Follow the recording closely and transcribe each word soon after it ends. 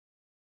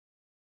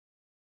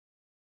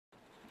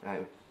All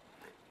right,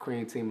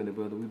 Cream Team in the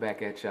building. We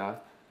back at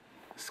y'all.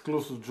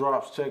 Exclusive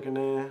drops checking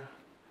in.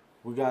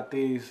 We got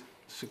these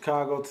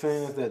Chicago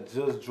 10s that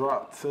just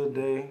dropped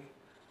today.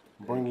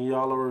 Bringing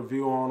y'all a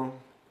review on them.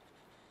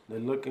 They're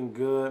looking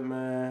good,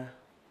 man.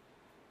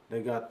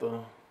 They got the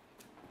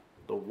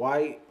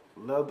white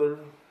leather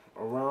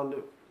around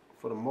it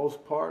for the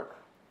most part,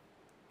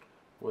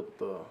 with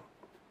the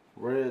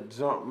red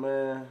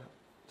Jumpman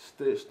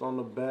stitched on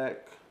the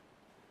back.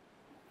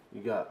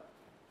 You got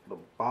the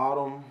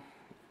bottom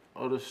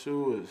of the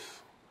shoe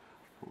is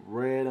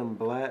red and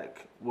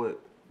black with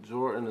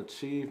Jordan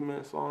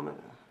achievements on it.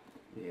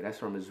 Yeah, that's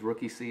from his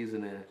rookie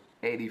season in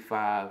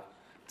 85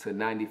 to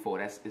 94.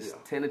 It's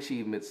 10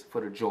 achievements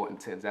for the Jordan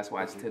 10s. That's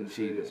why it's 10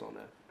 achievements on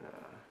there.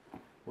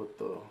 With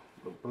the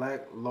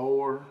black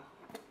lower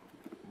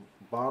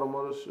bottom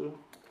of the shoe.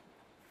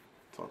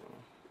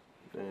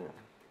 Damn.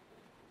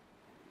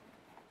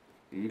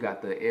 You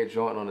got the Air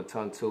Jordan on the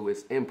tongue too.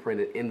 It's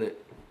imprinted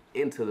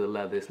into the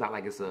leather. It's not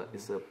like it's a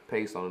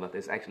paste on it. Nothing.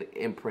 It's actually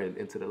imprinted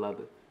into the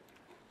leather.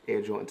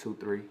 Air Jordan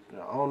 2-3.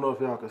 Yeah, I don't know if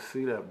y'all can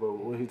see that, but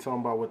what he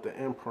talking about with the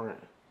imprint,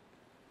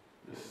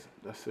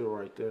 that's it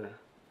right there.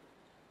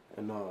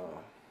 And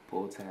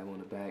pull tab on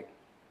the back.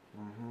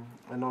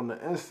 And on the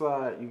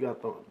inside, you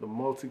got the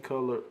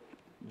multicolored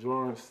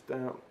Jordan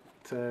stamp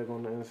tag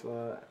on the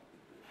inside.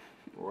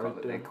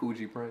 Right there. That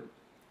Coogee print.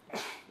 Yeah,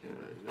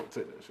 you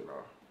take that shit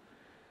off.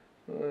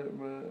 All right,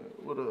 man.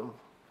 What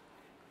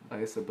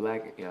it's a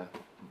black,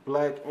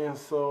 black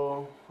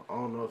insole. I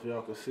don't know if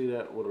y'all can see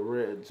that with a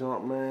red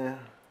Jumpman.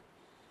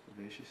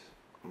 Vicious.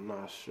 I'm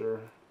not sure.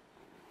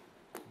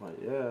 But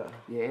yeah.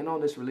 Yeah, and on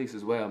this release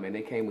as well, man,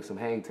 they came with some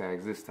hang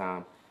tags this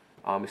time.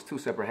 It's two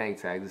separate hang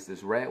tags. It's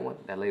this red one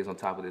that lays on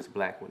top of this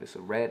black one. It's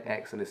a red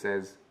X and it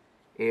says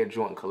Air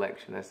Jordan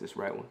Collection. That's this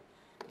red one.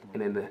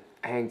 And then the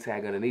hang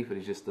tag underneath it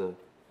is just the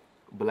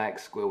black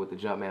square with the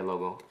Jumpman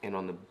logo. And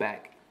on the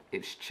back,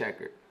 it's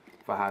checkered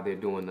for how they're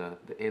doing the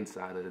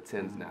inside of the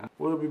 10s now.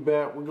 We'll be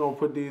back. We're going to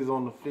put these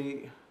on the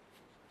feet.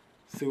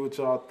 See what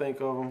y'all think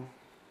of them.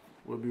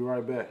 We'll be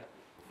right back.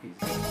 It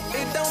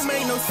don't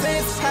make no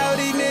sense how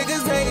these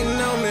niggas hating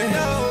on me.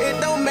 No. It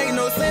don't make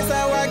no sense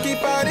how I keep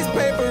all this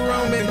paper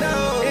on me.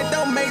 No. It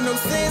don't make no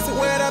sense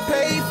what I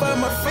pay for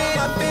my fit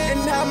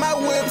and how my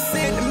whip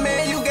sit.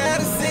 Man, you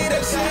gotta see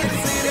that shit.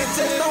 It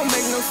just don't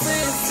make no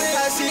sense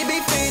how she be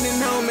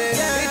feeling on me.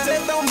 It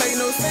just don't make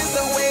no sense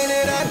the way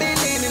that I be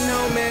leaning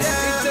on me.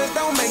 It just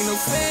don't make no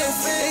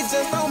sense. It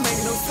just don't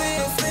make no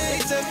sense.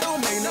 It just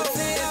don't make no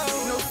sense.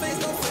 No sense,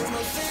 no sense,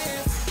 no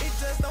sense. It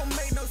just don't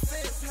make no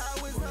sense how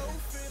it's no.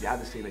 Y'all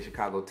just seen the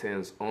Chicago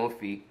 10s on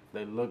feet.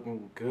 They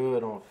looking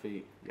good on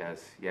feet.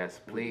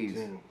 Yes. Please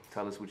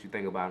tell us what you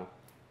think about them.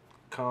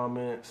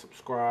 Comment,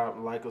 subscribe,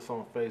 like us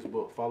on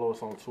Facebook, follow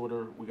us on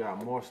Twitter. We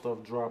got more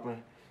stuff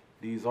dropping.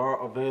 These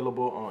are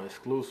available on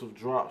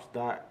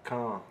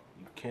exclusivedrops.com.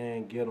 You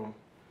can get them.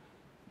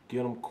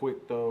 Get them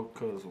quick though,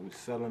 because we're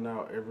selling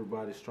out.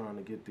 Everybody's trying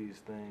to get these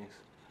things.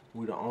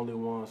 We the only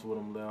ones with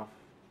them left.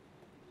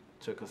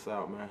 Check us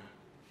out, man.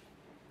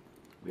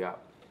 We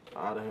out.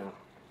 Out of here.